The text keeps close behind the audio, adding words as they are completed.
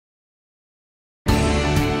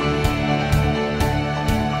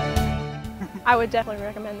I would definitely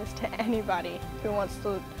recommend this to anybody who wants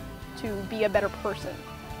to be a better person,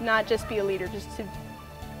 not just be a leader, just to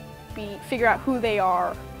figure out who they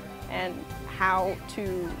are and how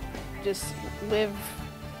to just live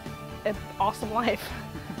an awesome life.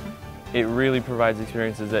 It really provides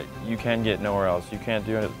experiences that you can get nowhere else. You can't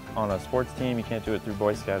do it on a sports team, you can't do it through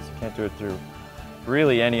Boy Scouts, you can't do it through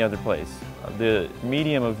really any other place. The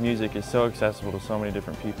medium of music is so accessible to so many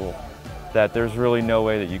different people that there's really no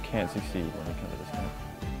way that you can't succeed when you come to this camp.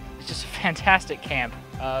 It's just a fantastic camp.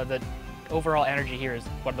 The overall energy here is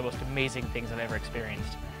one of the most amazing things I've ever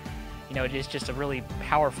experienced. You know, it is just a really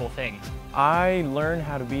powerful thing. I learned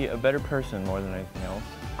how to be a better person more than anything else.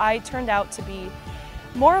 I turned out to be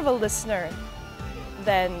more of a listener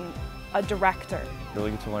than a director.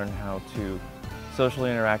 Really get to learn how to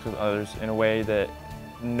socially interact with others in a way that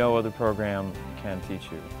no other program can teach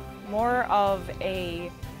you. More of a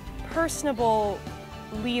personable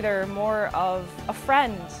leader, more of a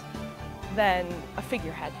friend than a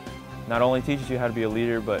figurehead. Not only teaches you how to be a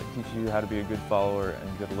leader, but teaches you how to be a good follower and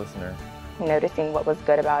a good listener. Noticing what was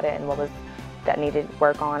good about it and what was that needed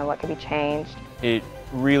work on and what could be changed. It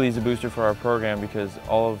really is a booster for our program because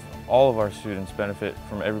all of our students benefit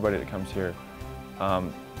from everybody that comes here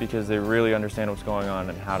because they really understand what's going on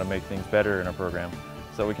and how to make things better in our program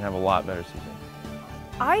so we can have a lot better season.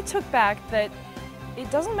 I took back that it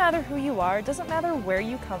doesn't matter who you are, it doesn't matter where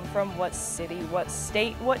you come from, what city, what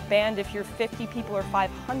state, what band, if you're 50 people or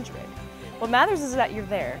 500. What matters is that you're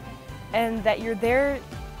there, and that you're there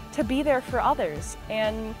to be there for others.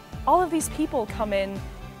 And all of these people come in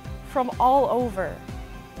from all over.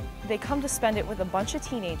 They come to spend it with a bunch of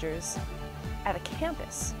teenagers at a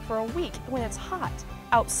campus for a week when it's hot,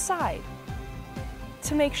 outside,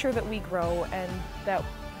 to make sure that we grow and that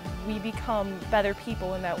we become better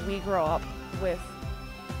people and that we grow up with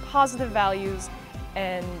positive values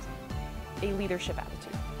and a leadership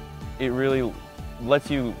attitude. It really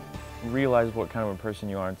lets you realize what kind of a person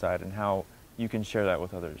you are inside and how you can share that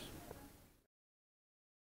with others.